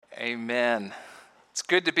Amen. It's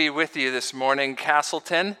good to be with you this morning,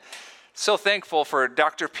 Castleton. So thankful for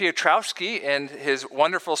Dr. Piotrowski and his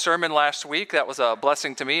wonderful sermon last week. That was a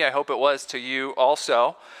blessing to me. I hope it was to you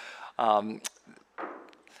also.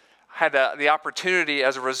 Had the opportunity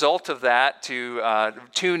as a result of that to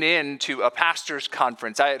tune in to a pastor's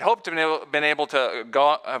conference. I had hoped to have been able to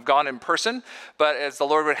have gone in person, but as the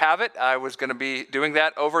Lord would have it, I was going to be doing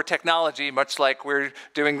that over technology, much like we're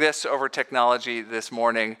doing this over technology this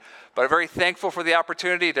morning. But I'm very thankful for the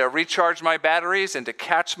opportunity to recharge my batteries and to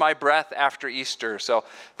catch my breath after Easter. So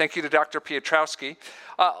thank you to Dr. Piotrowski.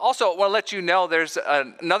 Also, I want to let you know there's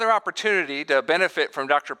another opportunity to benefit from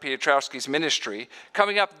Dr. Piotrowski's ministry.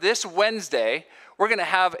 Coming up this Wednesday, we're going to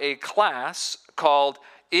have a class called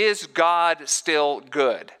Is God Still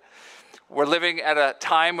Good? We're living at a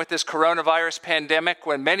time with this coronavirus pandemic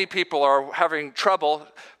when many people are having trouble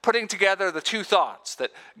putting together the two thoughts,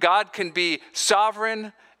 that God can be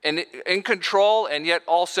sovereign and in control and yet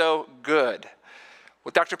also good.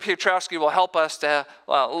 Well, Dr. Piotrowski will help us to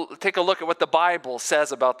take a look at what the Bible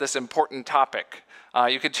says about this important topic.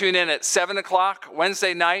 You can tune in at 7 o'clock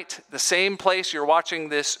Wednesday night, the same place you're watching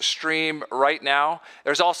this stream right now.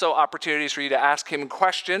 There's also opportunities for you to ask him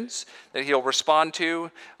questions that he'll respond to,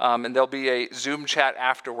 and there'll be a Zoom chat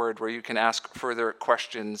afterward where you can ask further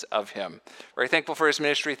questions of him. Very thankful for his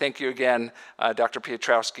ministry. Thank you again, Dr.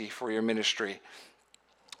 Piotrowski, for your ministry.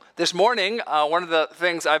 This morning, one of the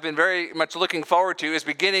things I've been very much looking forward to is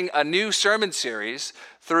beginning a new sermon series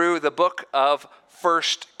through the book of 1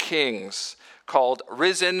 Kings called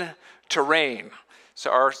Risen to Reign.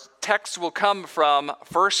 So our text will come from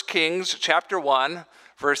 1 Kings chapter 1,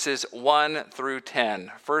 verses 1 through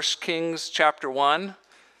 10. 1 Kings chapter 1,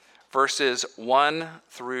 verses 1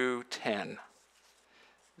 through 10.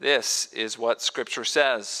 This is what Scripture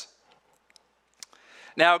says.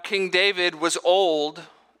 Now King David was old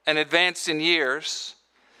and advanced in years,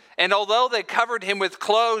 and although they covered him with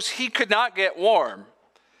clothes, he could not get warm.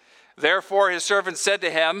 Therefore his servants said to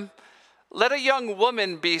him, "Let a young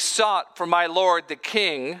woman be sought for my lord the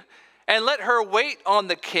king, and let her wait on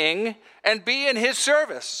the king and be in his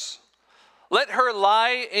service. Let her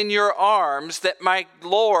lie in your arms, that my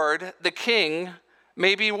lord the king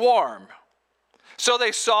may be warm." So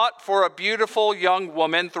they sought for a beautiful young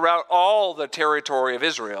woman throughout all the territory of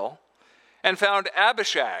Israel, and found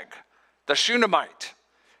Abishag, the Shunammite,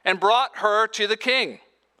 and brought her to the king.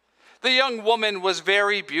 The young woman was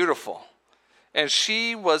very beautiful, and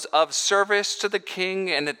she was of service to the king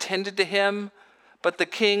and attended to him, but the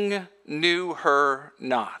king knew her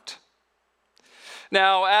not.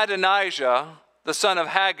 Now Adonijah, the son of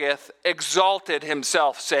Haggith, exalted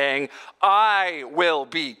himself, saying, "I will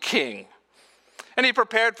be king." And he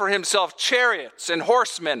prepared for himself chariots and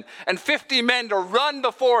horsemen and 50 men to run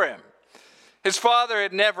before him. His father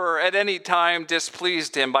had never at any time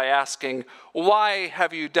displeased him by asking, "Why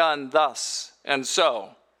have you done thus and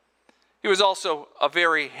so?" He was also a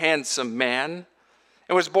very handsome man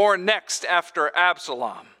and was born next after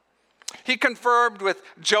Absalom. He conferred with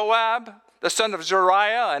Joab, the son of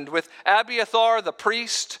Zeruiah, and with Abiathar the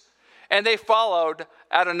priest, and they followed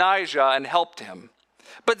Adonijah and helped him.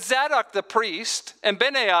 But Zadok the priest, and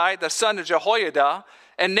Benai the son of Jehoiada,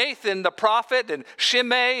 and Nathan the prophet, and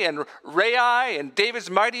Shimei, and Rei, and David's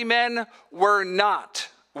mighty men were not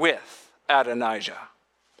with Adonijah.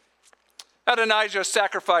 Adonijah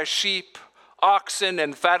sacrificed sheep, oxen,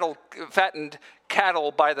 and fattened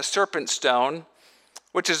cattle by the serpent stone,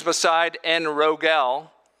 which is beside En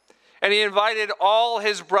Rogel. And he invited all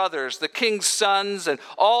his brothers, the king's sons, and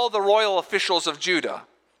all the royal officials of Judah.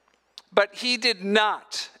 But he did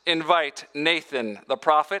not invite Nathan the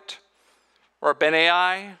prophet, or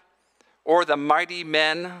Benai, or the mighty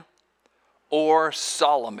men, or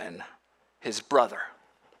Solomon, his brother.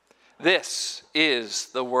 This is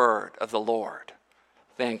the word of the Lord.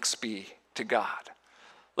 Thanks be to God.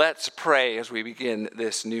 Let's pray as we begin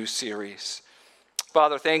this new series.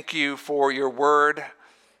 Father, thank you for your word,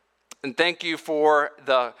 and thank you for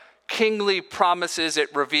the kingly promises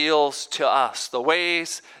it reveals to us, the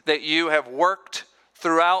ways that you have worked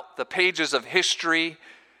throughout the pages of history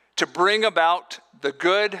to bring about the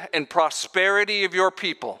good and prosperity of your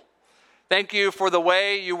people. Thank you for the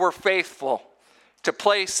way you were faithful to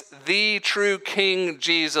place the true King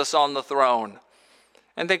Jesus on the throne.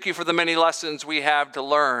 And thank you for the many lessons we have to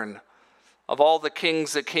learn of all the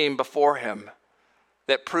kings that came before him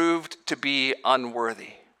that proved to be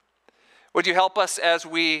unworthy. Would you help us as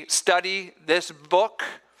we study this book,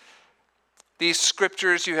 these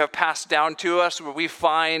scriptures you have passed down to us, where we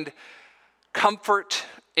find comfort,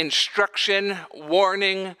 instruction,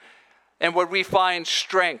 warning, and where we find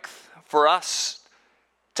strength for us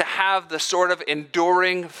to have the sort of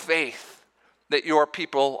enduring faith that your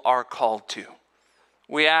people are called to.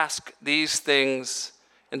 We ask these things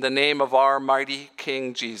in the name of our mighty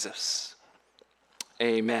King Jesus.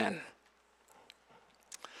 Amen.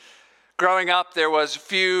 Growing up, there were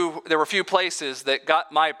few places that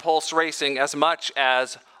got my pulse racing as much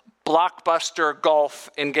as Blockbuster Golf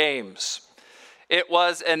and Games. It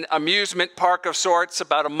was an amusement park of sorts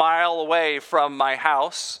about a mile away from my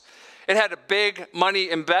house. It had a big money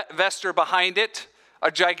investor behind it,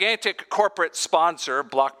 a gigantic corporate sponsor,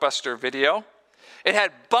 Blockbuster Video. It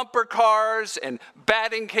had bumper cars and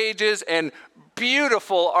batting cages and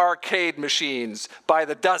beautiful arcade machines by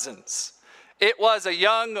the dozens. It was a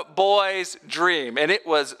young boy's dream, and it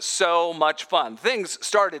was so much fun. Things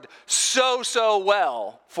started so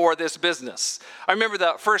well for this business. I remember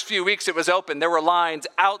the first few weeks it was open, there were lines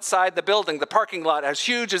outside the building. The parking lot, as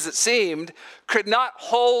huge as it seemed, could not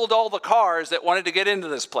hold all the cars that wanted to get into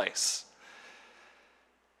this place.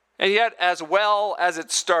 And yet, as well as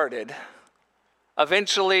it started,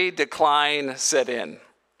 eventually decline set in.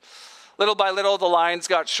 Little by little, the lines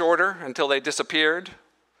got shorter until they disappeared.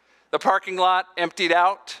 The parking lot emptied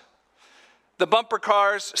out. The bumper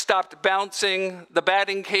cars stopped bouncing. The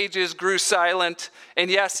batting cages grew silent. And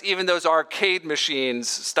yes, even those arcade machines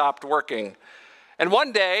stopped working. And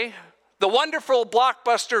one day, the wonderful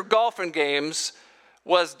Blockbuster Golf and Games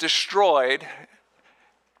was destroyed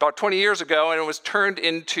about 20 years ago, and it was turned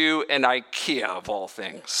into an IKEA of all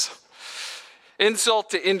things. Insult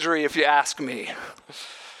to injury, if you ask me.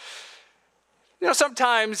 You know,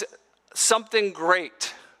 sometimes something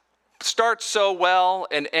great starts so well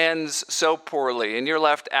and ends so poorly, and you're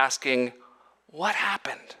left asking, what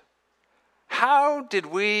happened? How did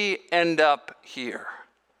we end up here?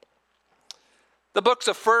 The books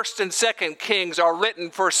of 1st and 2nd Kings are written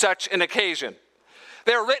for such an occasion.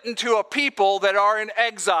 They're written to a people that are in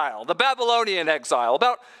exile, the Babylonian exile,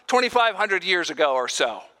 about 2,500 years ago or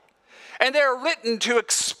so. And they're written to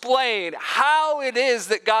explain how it is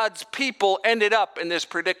that God's people ended up in this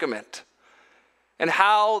predicament and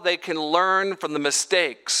how they can learn from the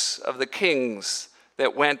mistakes of the kings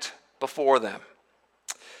that went before them.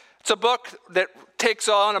 It's a book that takes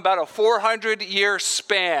on about a 400-year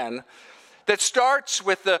span that starts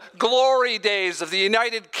with the glory days of the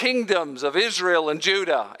United Kingdoms of Israel and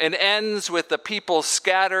Judah and ends with the people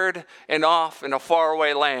scattered and off in a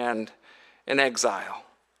faraway land in exile.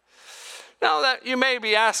 Now, that you may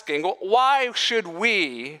be asking, why should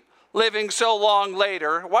we, living so long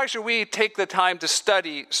later, why should we take the time to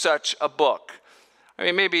study such a book? I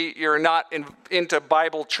mean, maybe you're not into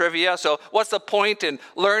Bible trivia, so what's the point in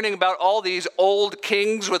learning about all these old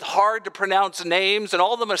kings with hard-to-pronounce names and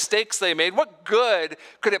all the mistakes they made? What good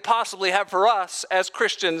could it possibly have for us as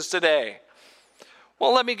Christians today?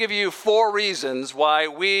 Well, let me give you 4 reasons why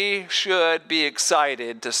we should be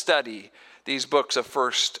excited to study these books of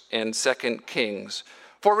 1st and 2nd Kings.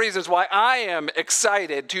 4 reasons why I am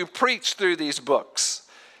excited to preach through these books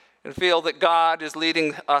and feel that God is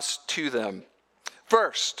leading us to them.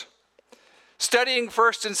 First, studying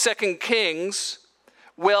 1st and 2nd Kings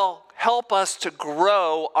will help us to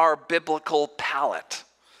grow our biblical palate.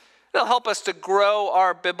 It'll help us to grow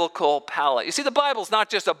our biblical palate. You see, the Bible's not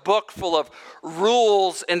just a book full of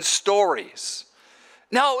rules and stories.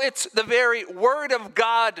 No, it's the very Word of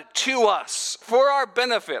God to us, for our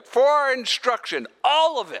benefit, for our instruction,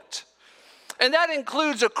 all of it. And that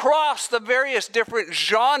includes across the various different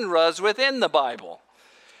genres within the Bible.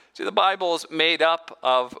 See, the Bible is made up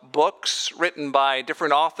of books written by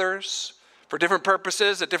different authors for different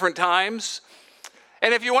purposes at different times.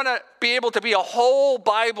 And if you want to be able to be a whole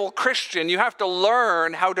Bible Christian, you have to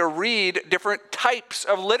learn how to read different types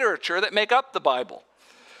of literature that make up the Bible.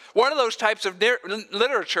 One of those types of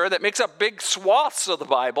literature that makes up big swaths of the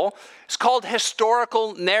Bible is called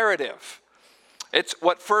historical narrative. It's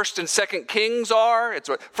what 1st and 2nd Kings are. It's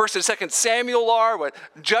what 1st and 2nd Samuel are, what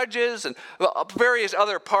Judges and various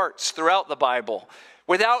other parts throughout the Bible.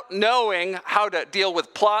 Without knowing how to deal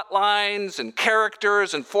with plot lines and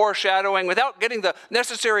characters and foreshadowing, without getting the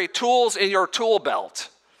necessary tools in your tool belt,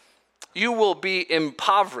 you will be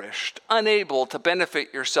impoverished, unable to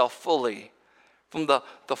benefit yourself fully from the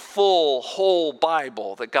full, whole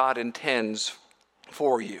Bible that God intends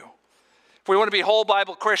for you. If we want to be whole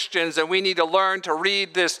Bible Christians, then we need to learn to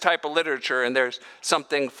read this type of literature, and there's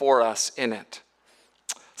something for us in it.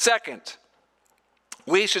 Second,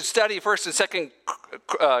 we should study 1st and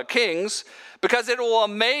 2nd Kings because it will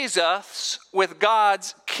amaze us with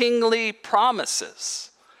God's kingly promises.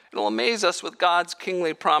 It will amaze us with God's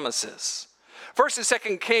kingly promises. 1st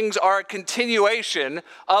and 2nd Kings are a continuation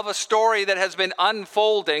of a story that has been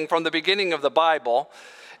unfolding from the beginning of the Bible.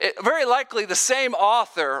 very likely the same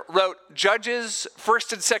author wrote Judges,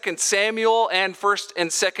 1st and 2nd Samuel, and 1st and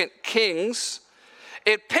 2nd Kings.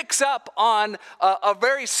 It picks up on a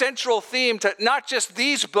very central theme to not just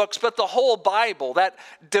these books, but the whole Bible, that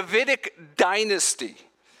Davidic dynasty.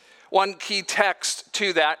 One key text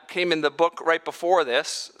to that came in the book right before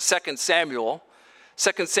this, 2 Samuel.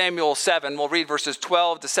 2 Samuel 7, we'll read verses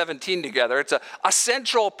 12 to 17 together. It's a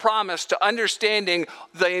central promise to understanding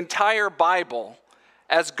the entire Bible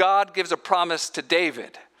as God gives a promise to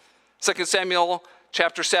David. 2 Samuel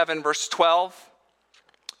chapter 7, verse 12.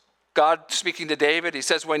 God speaking to David, he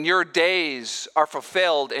says, when your days are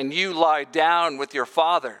fulfilled and you lie down with your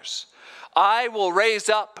fathers, I will raise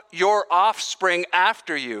up your offspring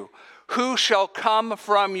after you, who shall come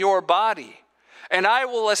from your body, and I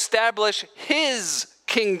will establish his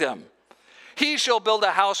kingdom. He shall build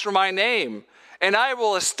a house for my name, and I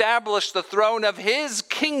will establish the throne of his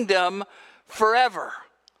kingdom forever.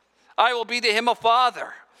 I will be to him a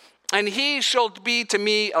father, and he shall be to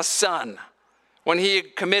me a son. When he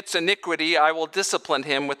commits iniquity, I will discipline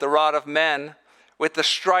him with the rod of men, with the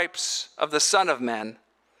stripes of the Son of Men.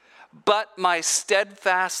 But my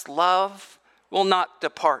steadfast love will not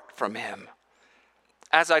depart from him,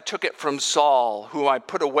 as I took it from Saul, whom I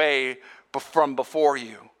put away from before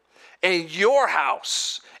you. And your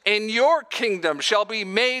house and your kingdom shall be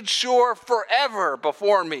made sure forever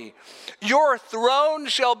before me. Your throne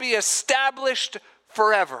shall be established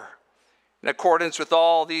forever. In accordance with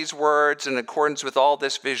all these words, in accordance with all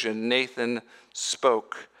this vision, Nathan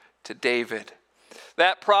spoke to David.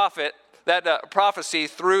 That prophecy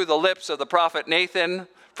through the lips of the prophet Nathan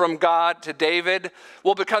from God to David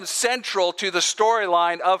will become central to the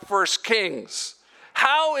storyline of 1 Kings.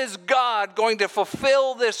 How is God going to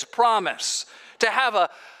fulfill this promise to have a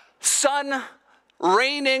son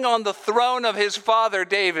reigning on the throne of his father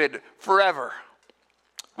David forever?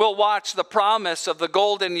 We'll watch the promise of the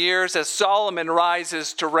golden years as Solomon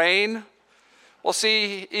rises to reign. We'll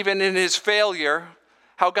see, even in his failure,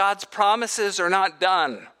 how God's promises are not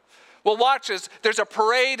done. We'll watch as there's a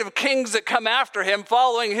parade of kings that come after him,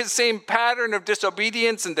 following his same pattern of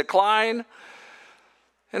disobedience and decline.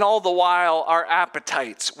 And all the while, our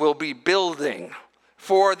appetites will be building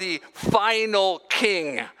for the final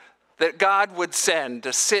king that God would send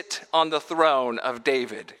to sit on the throne of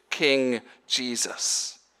David, King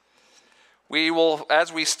Jesus. We will,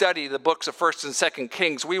 as we study the books of 1st and 2nd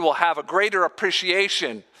Kings, we will have a greater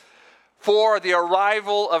appreciation for the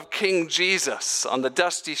arrival of King Jesus on the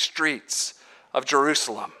dusty streets of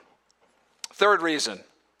Jerusalem. Third reason,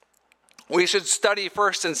 we should study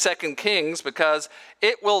 1st and 2nd Kings because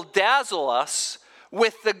it will dazzle us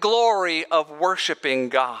with the glory of worshiping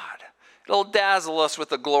God. It'll dazzle us with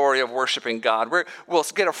the glory of worshiping God. We'll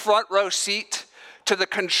get a front row seat to the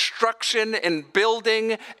construction and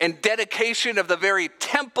building and dedication of the very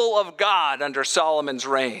temple of God under Solomon's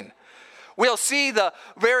reign. We'll see the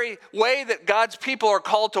very way that God's people are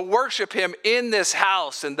called to worship him in this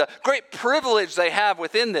house and the great privilege they have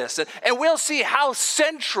within this. And we'll see how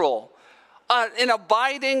central an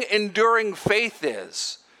abiding, enduring faith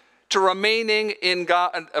is to remaining in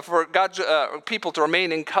God, for God's people to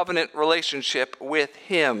remain in covenant relationship with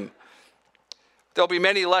him. There'll be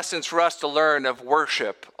many lessons for us to learn of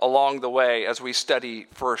worship along the way as we study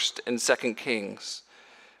 1st and 2nd Kings.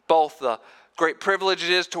 Both the great privilege it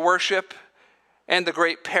is to worship and the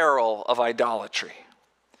great peril of idolatry.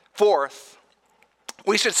 Fourth,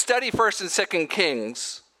 we should study 1st and 2nd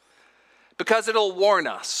Kings because it'll warn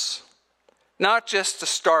us not just to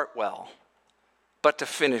start well, but to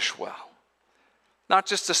finish well. Not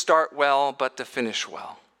just to start well, but to finish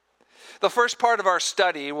well. The first part of our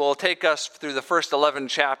study will take us through the first 11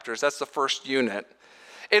 chapters. That's the first unit.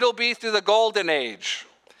 It'll be through the golden age.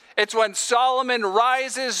 It's when Solomon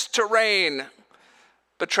rises to reign.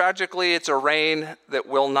 But tragically, it's a reign that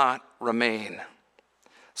will not remain.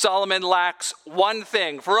 Solomon lacks one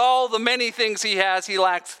thing. For all the many things he has, he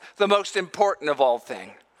lacks the most important of all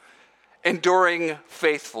things: enduring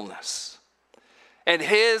faithfulness. And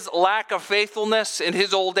his lack of faithfulness in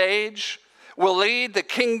his old age will lead the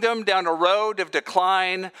kingdom down a road of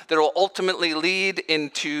decline that will ultimately lead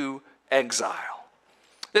into exile.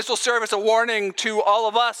 This will serve as a warning to all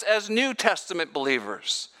of us as New Testament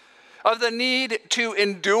believers of the need to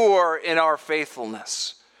endure in our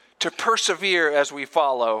faithfulness, to persevere as we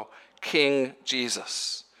follow King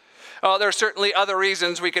Jesus. There are certainly other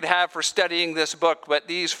reasons we could have for studying this book, but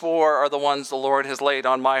these four are the ones the Lord has laid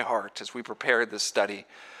on my heart as we prepared this study.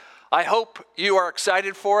 I hope you are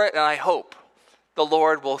excited for it, and I hope the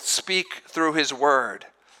Lord will speak through his word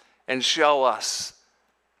and show us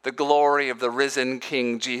the glory of the risen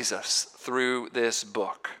King Jesus through this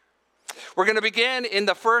book. We're going to begin in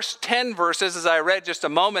the first 10 verses, as I read just a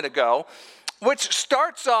moment ago, which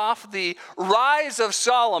starts off the rise of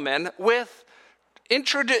Solomon with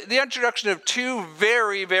the introduction of two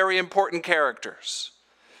very, very important characters.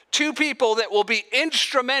 Two people that will be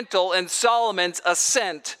instrumental in Solomon's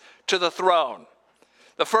ascent to the throne.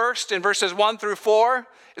 The first, in verses 1 through 4,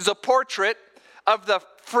 is a portrait of the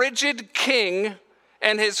frigid king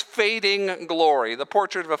and his fading glory. The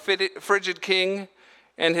portrait of a frigid king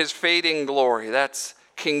and his fading glory. That's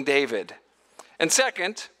King David. And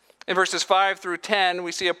second, in verses 5 through 10,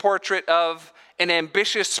 we see a portrait of an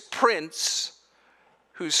ambitious prince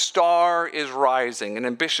whose star is rising. An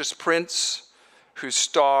ambitious prince whose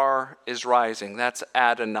star is rising. That's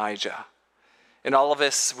Adonijah. In all of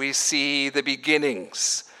this, we see the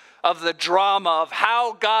beginnings of the drama of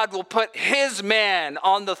how God will put his man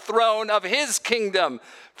on the throne of his kingdom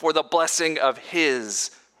for the blessing of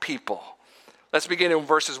his people. Let's begin in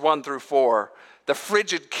verses 1 through 4. The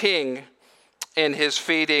frigid king and his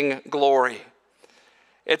fading glory.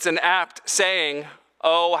 It's an apt saying,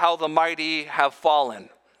 "Oh, how the mighty have fallen."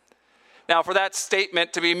 Now, for that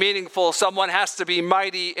statement to be meaningful, someone has to be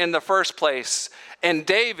mighty in the first place. And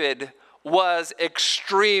David was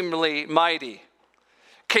extremely mighty.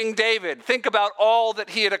 King David, think about all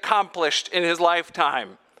that he had accomplished in his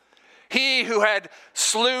lifetime. He who had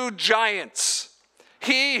slew giants.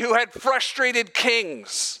 He who had frustrated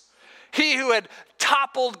kings. He who had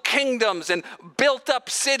toppled kingdoms and built up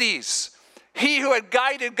cities. He who had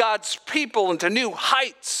guided God's people into new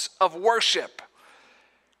heights of worship.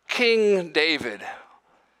 King David,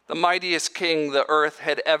 the mightiest king the earth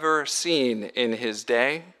had ever seen in his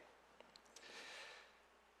day.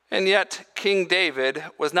 And yet, King David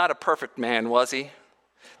was not a perfect man, was he?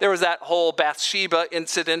 There was that whole Bathsheba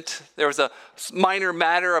incident. There was a minor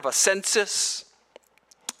matter of a census.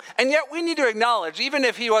 And yet we need to acknowledge, even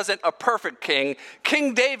if he wasn't a perfect king,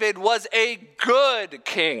 King David was a good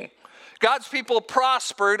king. God's people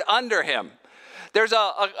prospered under him. There's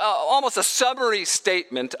almost a summary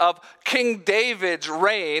statement of King David's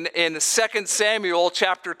reign in 2 Samuel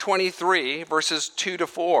chapter 23, verses 2 to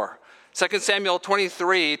 4. 2 Samuel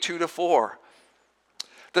 23, 2 to 4.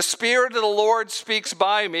 The Spirit of the Lord speaks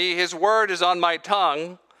by me. His word is on my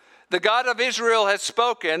tongue. The God of Israel has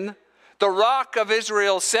spoken. The Rock of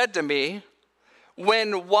Israel said to me,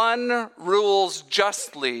 when one rules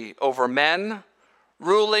justly over men,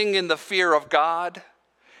 ruling in the fear of God,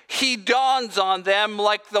 he dawns on them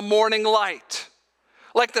like the morning light,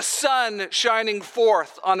 like the sun shining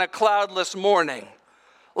forth on a cloudless morning,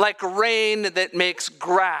 like rain that makes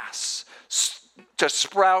grass to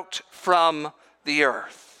sprout from the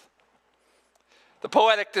earth. The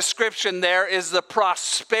poetic description there is the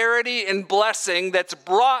prosperity and blessing that's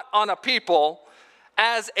brought on a people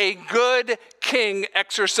as a good king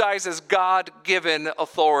exercises God-given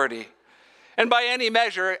authority. And by any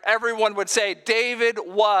measure, everyone would say David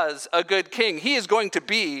was a good king. He is going to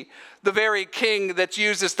be the very king that's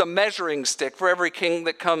used as the measuring stick for every king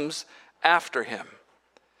that comes after him.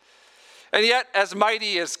 And yet, as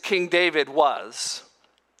mighty as King David was,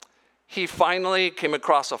 he finally came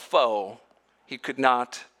across a foe he could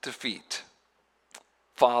not defeat.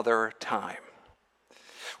 Father Time.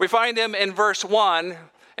 We find him in verse 1,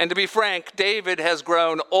 and to be frank, David has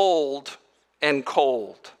grown old and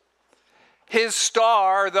cold. His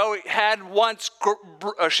star, though it had once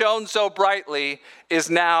shone so brightly, is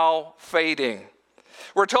now fading.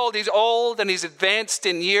 We're told he's old and he's advanced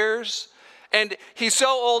in years. And he's so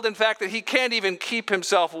old, in fact, that he can't even keep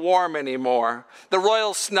himself warm anymore. The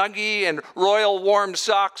royal Snuggie and royal warm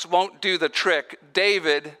socks won't do the trick.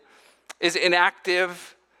 David is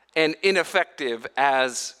inactive and ineffective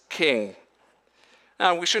as king.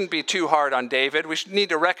 Now, we shouldn't be too hard on David. We need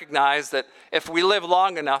to recognize that if we live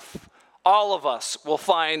long enough, all of us will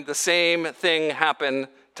find the same thing happen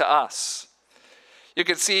to us. You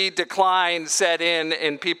can see decline set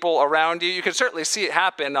in people around you. You can certainly see it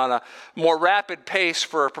happen on a more rapid pace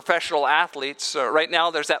for professional athletes. Right now,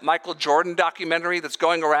 there's that Michael Jordan documentary that's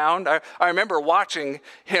going around. I remember watching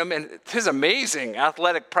him and his amazing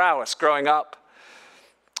athletic prowess growing up.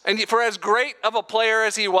 And for as great of a player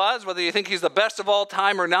as he was, whether you think he's the best of all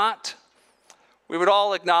time or not, we would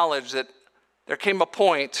all acknowledge that there came a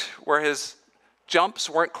point where his jumps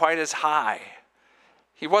weren't quite as high.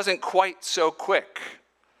 He wasn't quite so quick.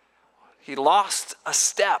 He lost a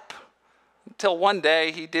step until one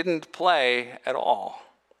day he didn't play at all.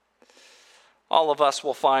 All of us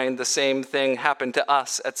will find the same thing happen to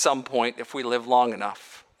us at some point if we live long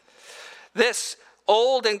enough. This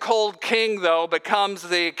old and cold king, though, becomes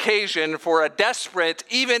the occasion for a desperate,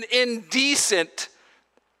 even indecent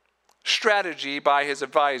strategy by his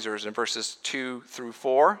advisors in verses 2 through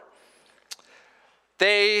 4.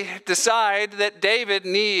 They decide that David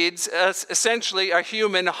needs essentially a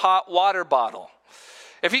human hot water bottle.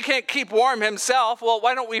 If he can't keep warm himself, well,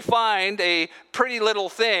 why don't we find a pretty little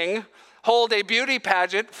thing, hold a beauty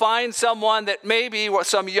pageant, find someone that maybe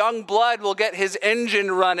some young blood will get his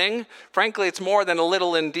engine running. Frankly, it's more than a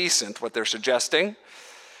little indecent what they're suggesting.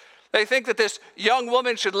 They think that this young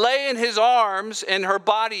woman should lay in his arms and her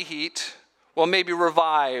body heat will maybe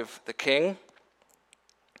revive the king.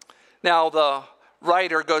 Now, the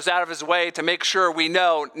writer goes out of his way to make sure we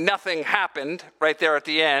know nothing happened right there at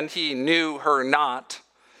the end. He knew her not.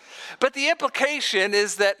 But the implication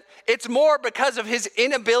is that it's more because of his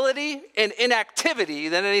inability and inactivity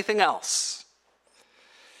than anything else.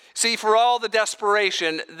 See, for all the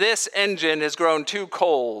desperation, this engine has grown too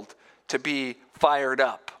cold to be fired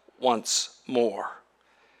up once more.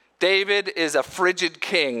 David is a frigid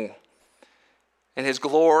king, and his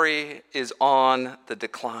glory is on the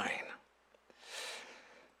decline.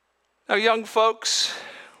 Now, young folks,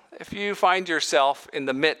 if you find yourself in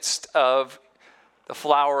the midst of the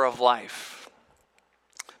flower of life,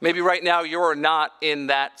 maybe right now you're not in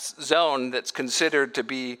that zone that's considered to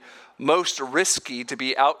be most risky to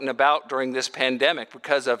be out and about during this pandemic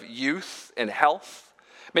because of youth and health.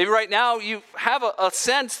 Maybe right now you have a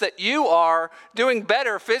sense that you are doing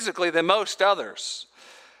better physically than most others.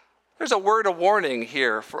 There's a word of warning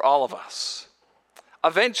here for all of us.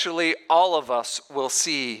 Eventually, all of us will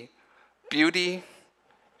see beauty,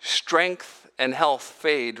 strength, and health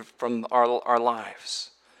fade from our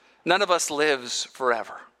lives. None of us lives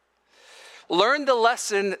forever. Learn the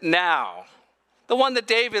lesson now, the one that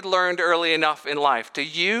David learned early enough in life, to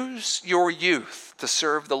use your youth to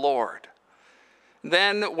serve the Lord.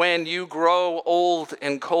 Then when you grow old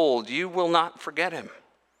and cold, you will not forget him,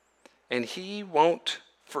 and he won't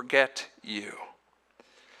forget you.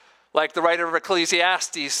 Like the writer of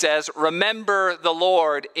Ecclesiastes says, remember the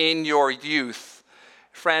Lord in your youth.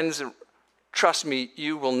 Friends, trust me,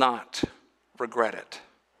 you will not regret it.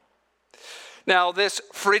 Now, this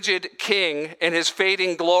frigid king and his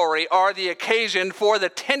fading glory are the occasion for the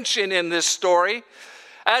tension in this story.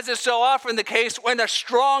 As is so often the case, when a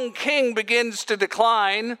strong king begins to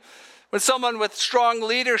decline, when someone with strong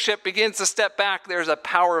leadership begins to step back, there's a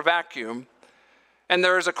power vacuum. And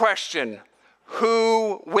there is a question,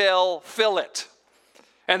 who will fill it?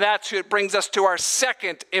 And that brings us to our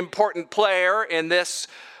second important player in this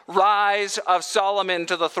rise of Solomon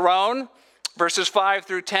to the throne. Verses 5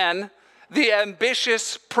 through 10, the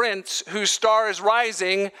ambitious prince whose star is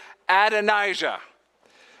rising, Adonijah.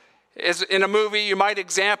 Is in a movie, you might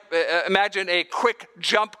imagine a quick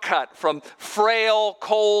jump cut from frail,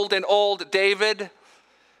 cold, and old David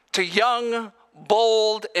to young,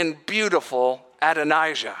 bold, and beautiful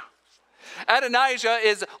Adonijah. Adonijah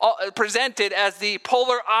is presented as the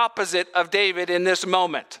polar opposite of David in this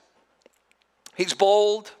moment. He's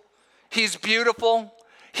bold, he's beautiful,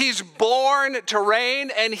 he's born to reign,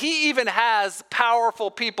 and he even has powerful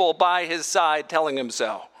people by his side telling him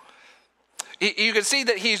so. You can see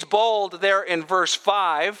that he's bold there in verse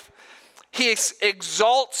 5. He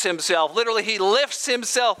exalts himself. Literally, he lifts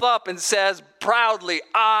himself up and says proudly,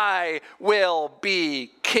 I will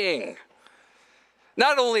be king.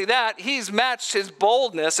 Not only that, he's matched his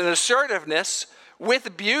boldness and assertiveness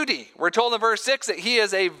with beauty. We're told in verse 6 that he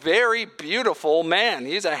is a very beautiful man.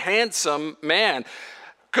 He's a handsome man.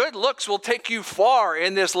 Good looks will take you far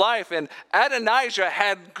in this life, and Adonijah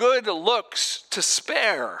had good looks to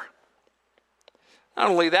spare. Not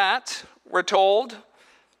only that, we're told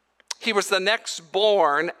he was the next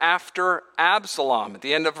born after Absalom at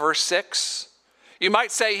the end of verse 6. You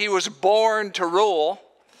might say he was born to rule.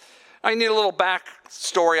 I need a little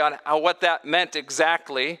backstory on what that meant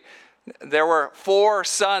exactly. There were 4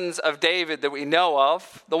 sons of David that we know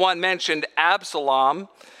of. The one mentioned, Absalom.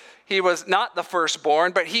 He was not the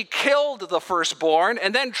firstborn, but he killed the firstborn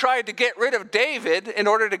and then tried to get rid of David in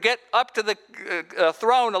order to get up to the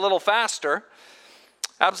throne a little faster.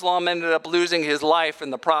 Absalom ended up losing his life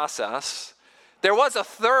in the process. There was a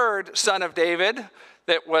third son of David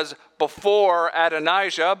that was before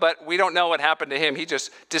Adonijah, but we don't know what happened to him. He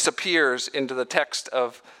just disappears into the text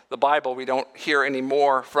of the Bible. We don't hear any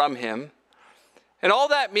more from him. And all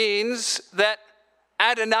that means that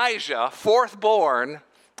Adonijah, fourth born,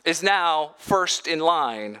 is now first in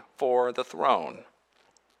line for the throne.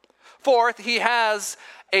 Fourth, he has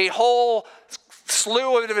a whole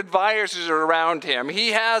slew of advisors around him. He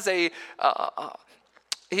has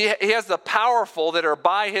he has the powerful that are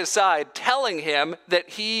by his side telling him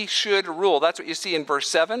that he should rule. That's what you see in verse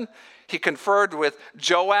 7. He conferred with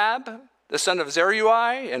Joab, the son of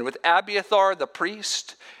Zeruiah, and with Abiathar, the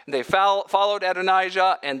priest. And they followed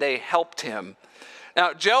Adonijah, and they helped him.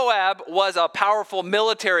 Now, Joab was a powerful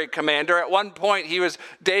military commander. At one point, he was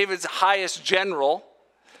David's highest general.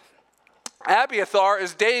 Abiathar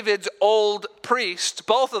is David's old priest.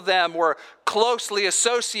 Both of them were closely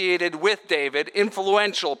associated with David,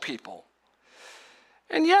 influential people.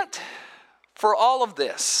 And yet, for all of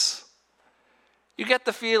this, you get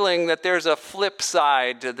the feeling that there's a flip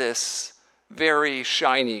side to this very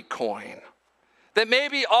shiny coin. That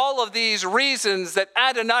maybe all of these reasons that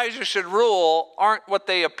Adonijah should rule aren't what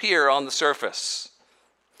they appear on the surface.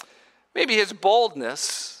 Maybe his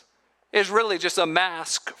boldness is really just a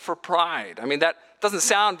mask for pride. I mean, that doesn't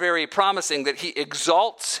sound very promising, that he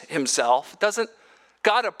exalts himself. Doesn't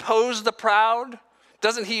God oppose the proud?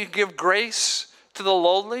 Doesn't he give grace to the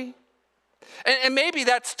lowly? And maybe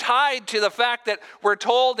that's tied to the fact that we're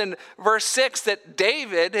told in verse 6 that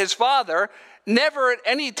David, his father, never at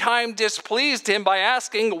any time displeased him by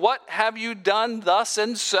asking, "What have you done thus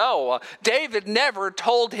and so?" David never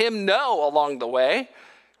told him no along the way.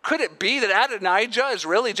 Could it be that Adonijah is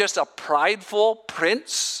really just a prideful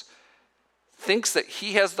prince? Thinks that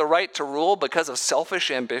he has the right to rule because of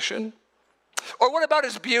selfish ambition? Or what about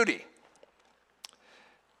his beauty?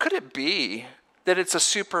 Could it be that it's a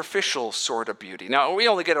superficial sort of beauty? Now, we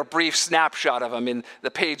only get a brief snapshot of him in the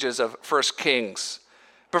pages of 1 Kings.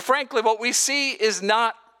 But frankly, what we see is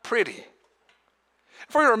not pretty.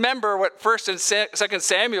 If we remember what 1 and 2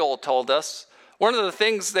 Samuel told us, one of the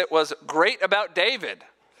things that was great about David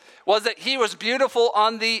was that he was beautiful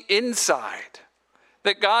on the inside.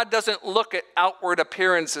 That God doesn't look at outward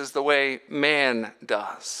appearances the way man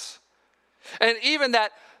does. And even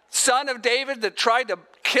that son of David that tried to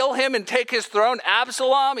kill him and take his throne,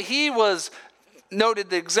 Absalom, he was noted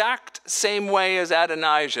the exact same way as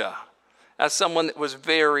Adonijah, as someone that was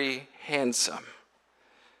very handsome.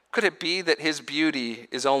 Could it be that his beauty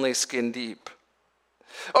is only skin deep?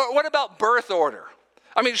 Or what about birth order?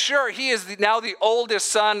 I mean, sure, he is now the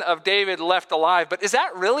oldest son of David left alive, but is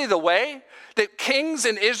that really the way that kings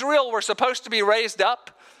in Israel were supposed to be raised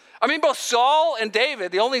up? I mean, both Saul and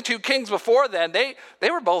David, the only two kings before then, they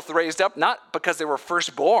were both raised up not because they were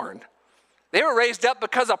firstborn. They were raised up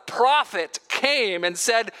because a prophet came and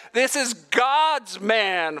said, "This is God's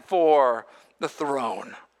man for the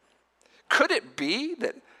throne." Could it be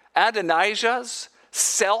that Adonijah's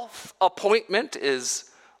self-appointment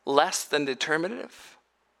is less than determinative?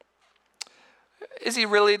 Is he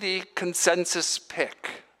really the consensus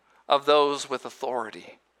pick of those with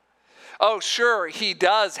authority? Oh, sure, he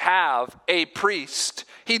does have a priest.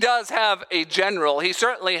 He does have a general. He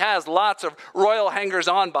certainly has lots of royal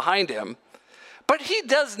hangers-on behind him. But he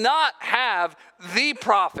does not have the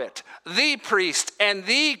prophet, the priest, and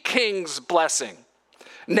the king's blessing.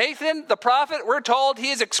 Nathan, the prophet, we're told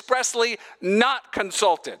he is expressly not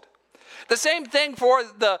consulted. The same thing for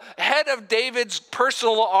the head of David's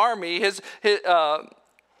personal army, his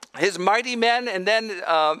mighty men, and then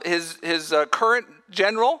his current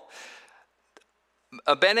general,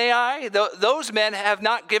 Benai. Those men have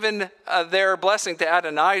not given their blessing to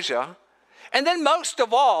Adonijah. And then most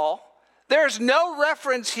of all, there's no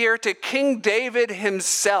reference here to King David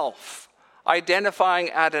himself identifying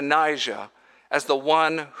Adonijah as the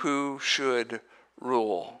one who should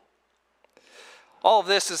rule. All of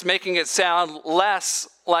this is making it sound less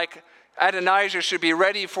like Adonijah should be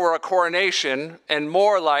ready for a coronation and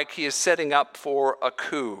more like he is setting up for a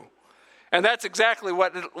coup. And that's exactly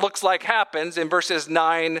what it looks like happens in verses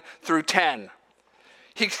 9 through 10.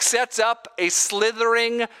 He sets up a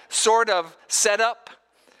slithering sort of setup,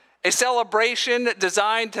 a celebration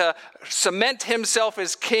designed to cement himself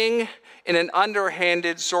as king in an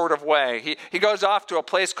underhanded sort of way. He goes off to a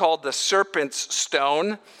place called the Serpent's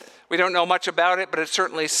Stone. We don't know much about it, but it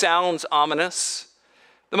certainly sounds ominous.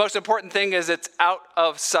 The most important thing is it's out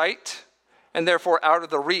of sight and therefore out of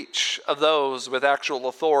the reach of those with actual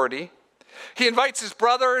authority. He invites his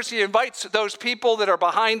brothers, he invites those people that are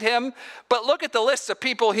behind him, but look at the list of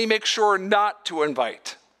people he makes sure not to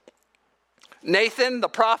invite. Nathan, the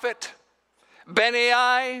prophet,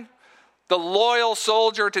 Benai, the loyal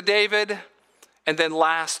soldier to David, and then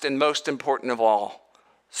last and most important of all,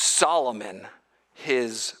 Solomon,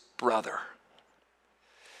 his brother.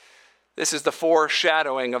 This is the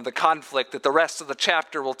foreshadowing of the conflict that the rest of the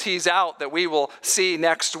chapter will tease out that we will see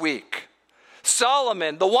next week.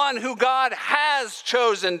 Solomon, the one who God has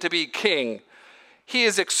chosen to be king, he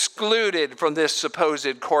is excluded from this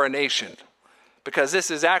supposed coronation because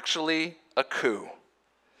this is actually a coup.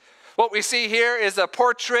 What we see here is a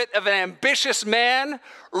portrait of an ambitious man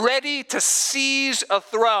ready to seize a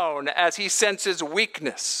throne as he senses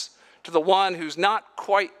weakness to the one who's not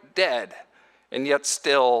quite dead and yet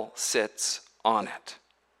still sits on it.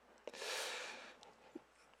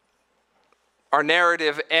 Our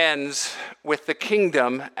narrative ends with the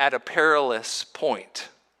kingdom at a perilous point.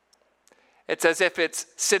 It's as if it's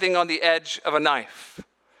sitting on the edge of a knife.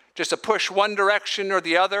 Just a push one direction or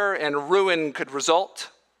the other and ruin could result.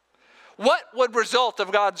 What would result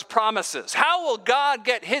of God's promises? How will God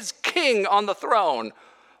get his king on the throne?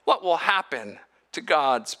 What will happen to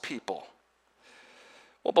God's people?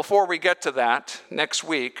 Well, before we get to that next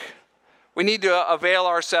week, we need to avail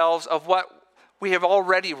ourselves of what we have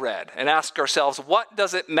already read and ask ourselves, what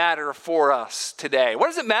does it matter for us today? What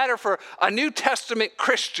does it matter for a New Testament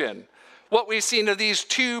Christian? What we've seen of these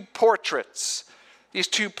two portraits, these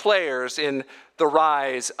two players in the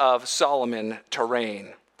rise of Solomon to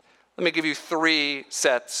reign. Let me give you 3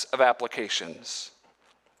 sets of applications.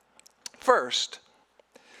 First,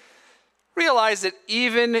 realize that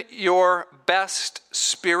even your best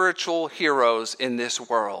spiritual heroes in this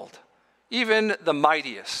world, even the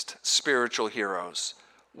mightiest spiritual heroes,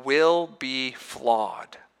 will be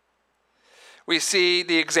flawed. We see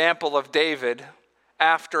the example of David.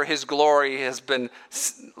 After his glory has been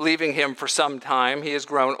leaving him for some time, he has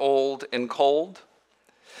grown old and cold.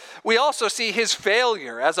 We also see his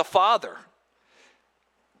failure as a father.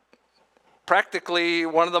 Practically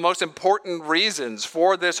one of the most important reasons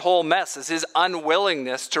for this whole mess is his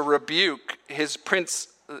unwillingness to rebuke his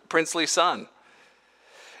princely son.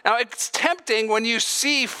 Now, it's tempting when you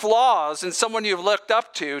see flaws in someone you've looked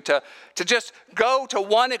up to just go to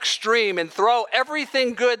one extreme and throw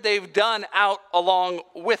everything good they've done out along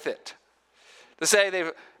with it. To say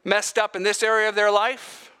they've messed up in this area of their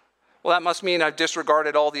life, well, that must mean I've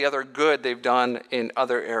disregarded all the other good they've done in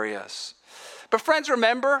other areas. But friends,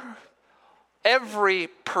 remember, every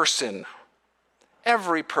person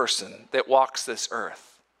that walks this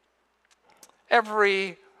earth,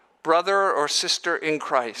 every brother or sister in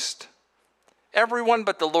Christ, everyone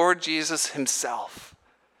but the Lord Jesus himself,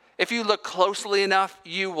 if you look closely enough,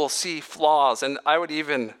 you will see flaws. And I would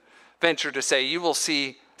even venture to say you will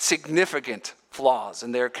see significant flaws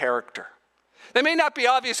in their character. They may not be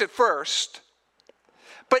obvious at first,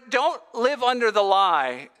 but don't live under the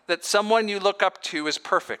lie that someone you look up to is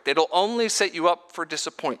perfect. It'll only set you up for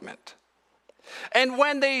disappointment. And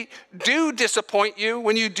when they do disappoint you,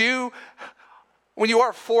 when you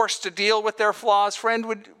are forced to deal with their flaws, friend,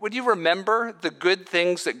 would you remember the good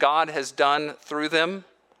things that God has done through them?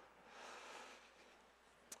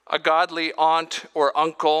 A godly aunt or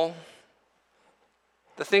uncle,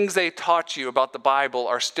 the things they taught you about the Bible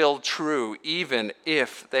are still true, even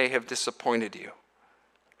if they have disappointed you.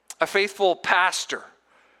 A faithful pastor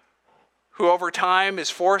who over time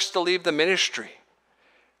is forced to leave the ministry.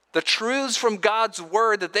 The truths from God's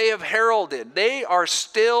word that they have heralded, they are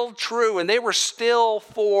still true and they were still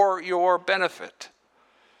for your benefit.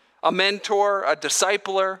 A mentor, a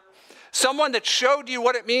discipler, someone that showed you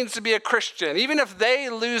what it means to be a Christian. Even if they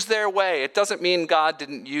lose their way, it doesn't mean God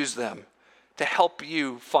didn't use them to help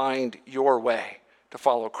you find your way to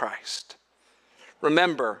follow Christ.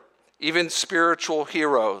 Remember, even spiritual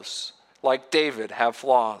heroes like David have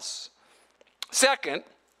flaws. Second,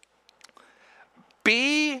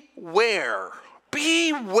 beware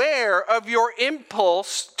of your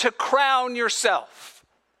impulse to crown yourself.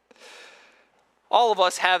 All of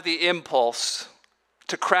us have the impulse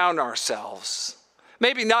to crown ourselves.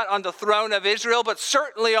 Maybe not on the throne of Israel, but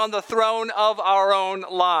certainly on the throne of our own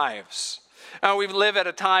lives. Now, we live at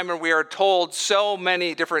a time when we are told so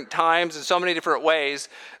many different times in so many different ways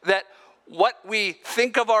that what we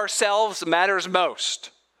think of ourselves matters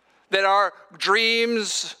most. That our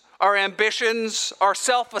dreams, our ambitions, our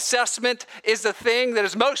self-assessment is the thing that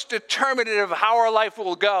is most determinative of how our life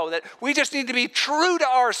will go. That we just need to be true to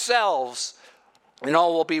ourselves and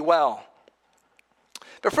all will be well.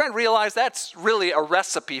 But friend, realize that's really a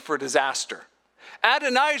recipe for disaster.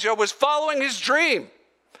 Adonijah was following his dream.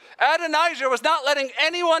 Adonijah was not letting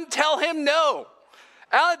anyone tell him no.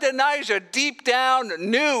 Adonijah deep down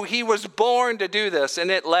knew he was born to do this,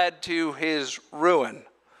 and it led to his ruin.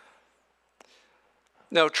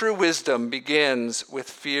 No, true wisdom begins with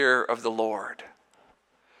fear of the Lord,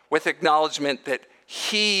 with acknowledgement that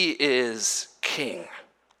he is king,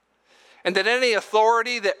 and that any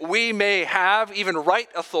authority that we may have, even right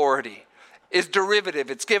authority, is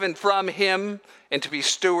derivative. It's given from him and to be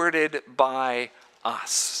stewarded by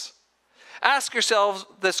us. Ask yourselves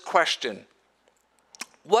this question.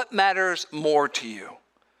 What matters more to you?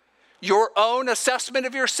 Your own assessment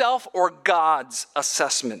of yourself or God's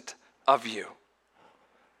assessment of you?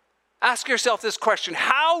 Ask yourself this question: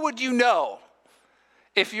 how would you know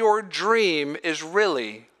if your dream is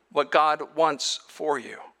really what God wants for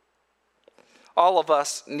you? All of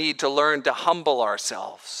us need to learn to humble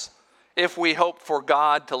ourselves if we hope for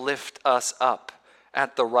God to lift us up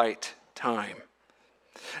at the right time.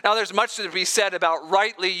 Now, there's much to be said about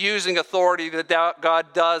rightly using authority that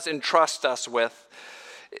God does entrust us with.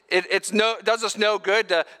 It does us no good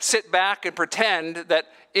to sit back and pretend that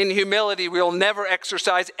in humility we'll never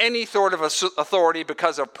exercise any sort of authority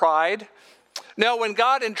because of pride. No, when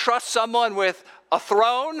God entrusts someone with a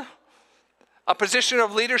throne, a position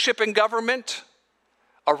of leadership in government,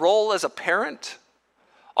 a role as a parent,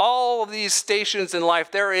 all of these stations in life,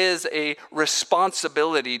 there is a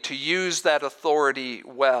responsibility to use that authority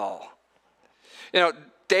well.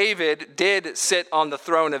 David did sit on the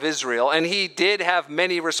throne of Israel, and he did have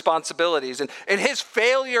many responsibilities. And his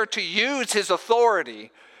failure to use his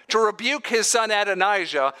authority to rebuke his son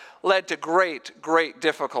Adonijah led to great, great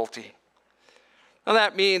difficulty. And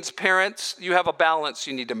that means, parents, you have a balance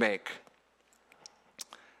you need to make.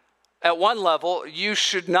 At one level, you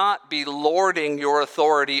should not be lording your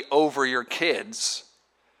authority over your kids.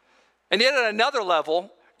 And yet at another level,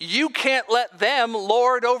 you can't let them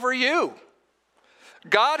lord over you.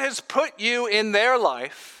 God has put you in their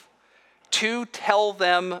life to tell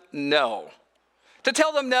them no. To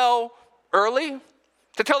tell them no early,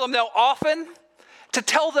 to tell them no often, to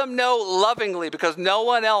tell them no lovingly, because no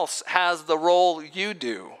one else has the role you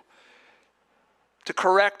do. To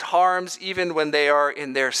correct harms even when they are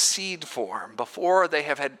in their seed form, before they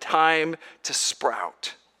have had time to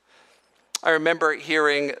sprout. I remember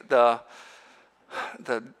hearing the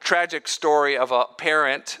tragic story of a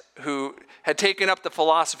parent who had taken up the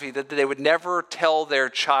philosophy that they would never tell their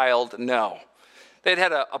child no. They'd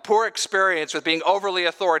had a poor experience with being overly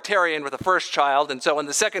authoritarian with the first child, and so when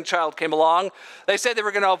the second child came along, they said they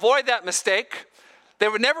were going to avoid that mistake. They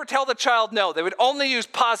would never tell the child no. They would only use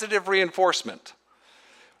positive reinforcement.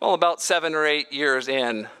 Well, about 7 or 8 years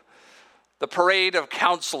in, the parade of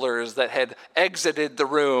counselors that had exited the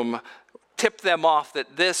room tipped them off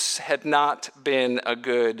that this had not been a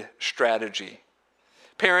good strategy.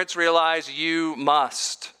 Parents, realize you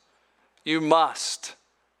must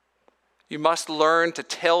learn to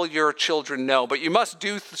tell your children no, but you must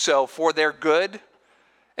do so for their good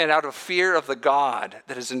and out of fear of the God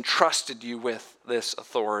that has entrusted you with this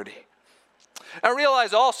authority. I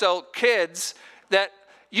realize also, kids, that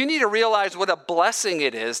you need to realize what a blessing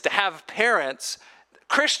it is to have parents,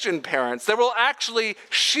 Christian parents, that will actually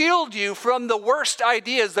shield you from the worst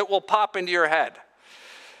ideas that will pop into your head.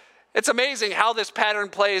 It's amazing how this pattern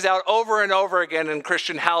plays out over and over again in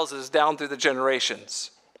Christian houses down through the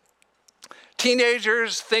generations.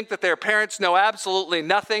 Teenagers think that their parents know absolutely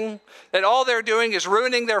nothing, that all they're doing is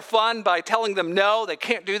ruining their fun by telling them no, they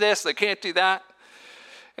can't do this, they can't do that.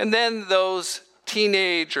 And then those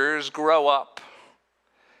teenagers grow up,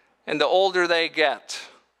 and the older they get,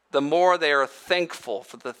 the more they are thankful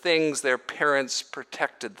for the things their parents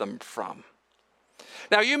protected them from.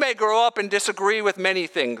 Now, you may grow up and disagree with many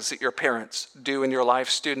things that your parents do in your life,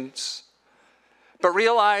 students, but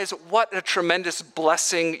realize what a tremendous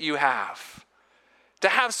blessing you have. To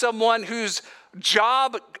have someone whose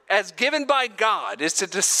job, as given by God, is to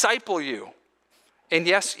disciple you, and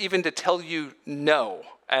yes, even to tell you no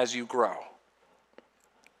as you grow.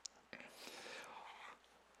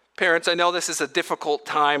 Parents, I know this is a difficult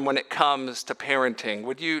time when it comes to parenting.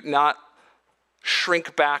 Would you not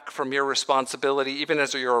shrink back from your responsibility, even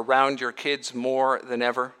as you're around your kids more than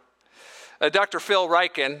ever? Dr. Phil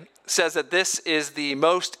Ryken says that this is the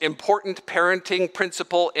most important parenting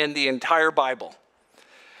principle in the entire Bible.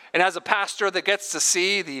 And as a pastor that gets to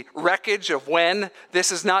see the wreckage of when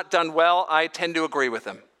this is not done well, I tend to agree with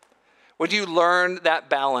him. Would you learn that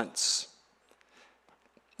balance?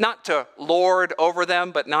 Not to lord over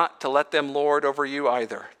them, but not to let them lord over you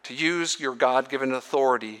either. To use your God-given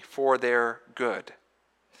authority for their good.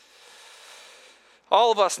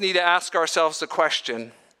 All of us need to ask ourselves the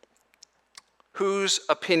question, whose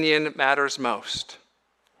opinion matters most?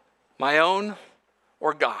 My own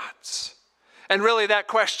or God's? And really that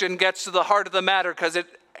question gets to the heart of the matter because it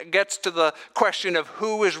gets to the question of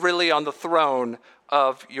who is really on the throne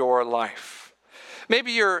of your life.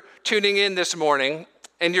 Maybe you're tuning in this morning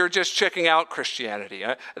and you're just checking out Christianity.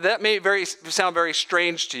 That may sound very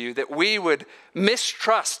strange to you, that we would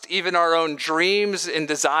mistrust even our own dreams and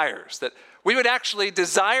desires, that we would actually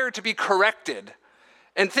desire to be corrected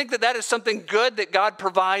and think that that is something good that God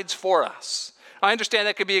provides for us. I understand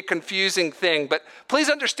that could be a confusing thing, but please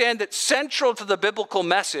understand that central to the biblical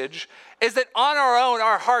message is that on our own,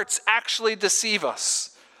 our hearts actually deceive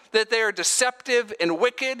us. that they are deceptive and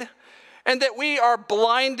wicked, and that we are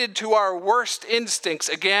blinded to our worst instincts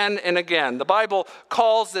again and again. The Bible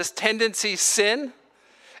calls this tendency sin.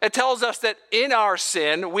 It tells us that in our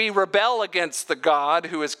sin, we rebel against the God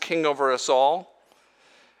who is king over us all.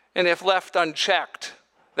 And if left unchecked,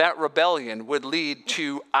 that rebellion would lead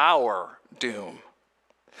to our doom.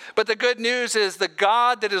 But the good news is the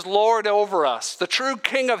God that is Lord over us, the true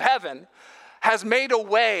King of heaven, has made a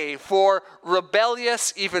way for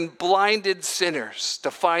rebellious, even blinded sinners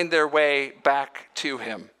to find their way back to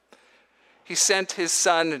him. He sent his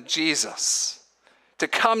son, Jesus, to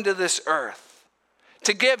come to this earth,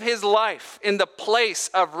 to give his life in the place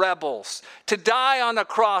of rebels, to die on a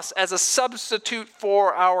cross as a substitute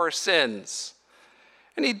for our sins.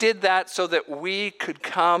 And he did that so that we could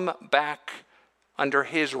come back under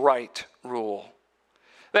his right rule.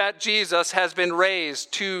 That Jesus has been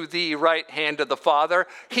raised to the right hand of the Father.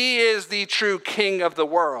 He is the true King of the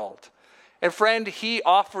world. And friend, he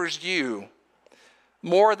offers you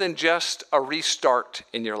more than just a restart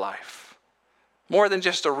in your life, more than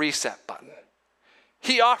just a reset button.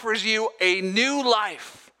 He offers you a new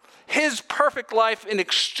life, his perfect life in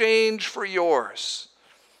exchange for yours.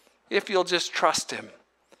 If you'll just trust him,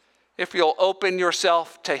 if you'll open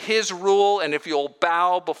yourself to his rule, and if you'll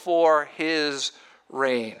bow before his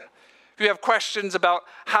reign. If you have questions about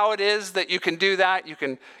how it is that you can do that, you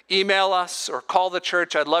can email us or call the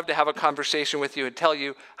church. I'd love to have a conversation with you and tell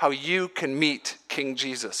you how you can meet King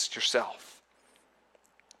Jesus yourself.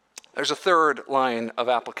 There's a third line of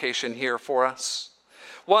application here for us,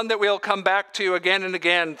 one that we'll come back to again and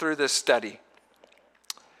again through this study.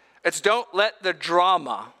 It's don't let the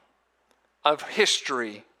drama of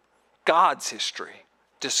history, God's history,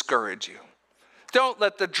 discourage you. Don't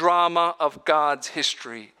let the drama of God's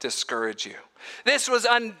history discourage you. This was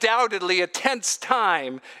undoubtedly a tense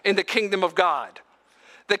time in the kingdom of God.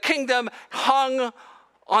 The kingdom hung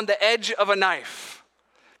on the edge of a knife.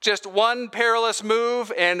 Just one perilous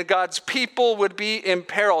move and God's people would be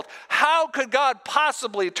imperiled. How could God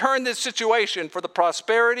possibly turn this situation for the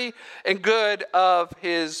prosperity and good of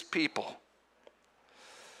his people?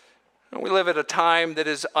 We live at a time that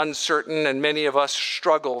is uncertain, and many of us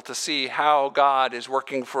struggle to see how God is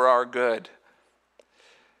working for our good.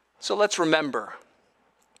 So let's remember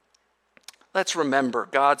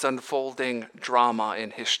God's unfolding drama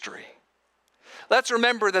in history. Let's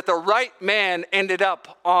remember that the right man ended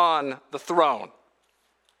up on the throne.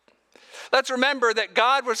 Let's remember that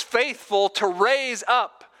God was faithful to raise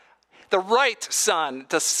up the right son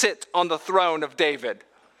to sit on the throne of David.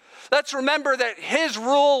 Let's remember that his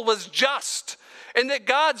rule was just and that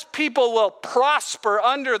God's people will prosper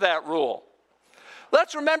under that rule.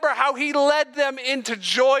 Let's remember how he led them into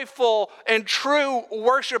joyful and true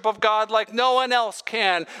worship of God like no one else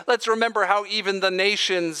can. Let's remember how even the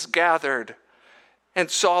nations gathered and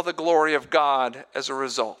saw the glory of God as a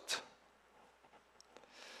result.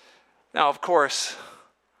 Now, of course,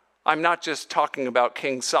 I'm not just talking about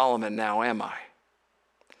King Solomon now, am I?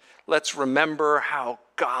 Let's remember how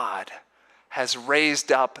God has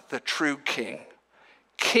raised up the true King,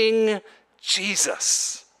 King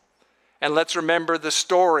Jesus. And let's remember the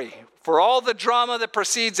story. For all the drama that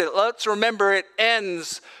precedes it, let's remember it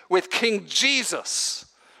ends with King Jesus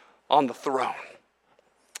on the throne.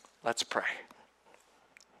 Let's pray.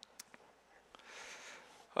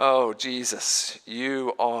 Oh, Jesus,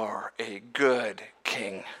 you are a good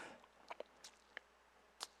King.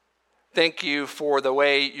 Thank you for the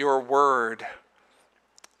way your word,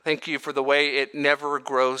 thank you for the way it never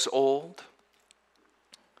grows old.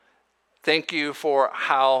 Thank you for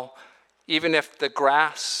how even if the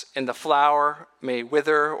grass and the flower may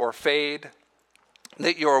wither or fade,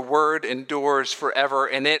 that your word endures forever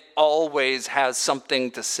and it always has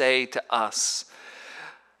something to say to us.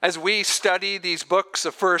 As we study these books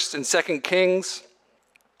of 1st and 2nd Kings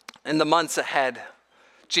in the months ahead,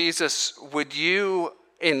 Jesus, would you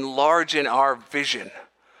enlarge in our vision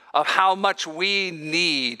of how much we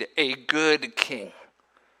need a good king?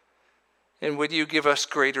 And would you give us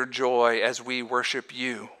greater joy as we worship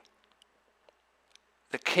you,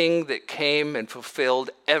 the King that came and fulfilled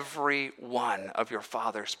every one of your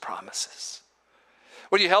Father's promises?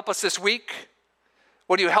 Would you help us this week?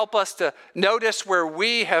 Would you help us to notice where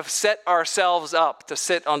we have set ourselves up to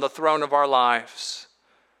sit on the throne of our lives?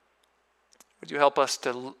 Would you help us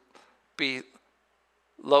to be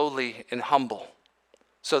lowly and humble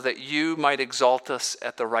so that you might exalt us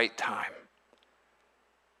at the right time?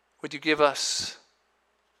 Would you give us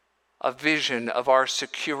a vision of our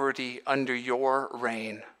security under your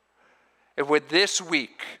reign? And would this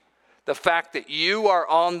week, the fact that you are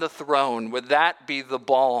on the throne, would that be the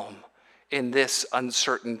balm in this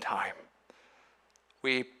uncertain time.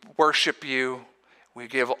 We worship you. We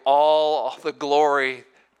give all the glory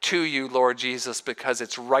to you, Lord Jesus, because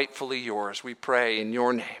it's rightfully yours. We pray in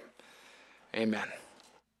your name. Amen.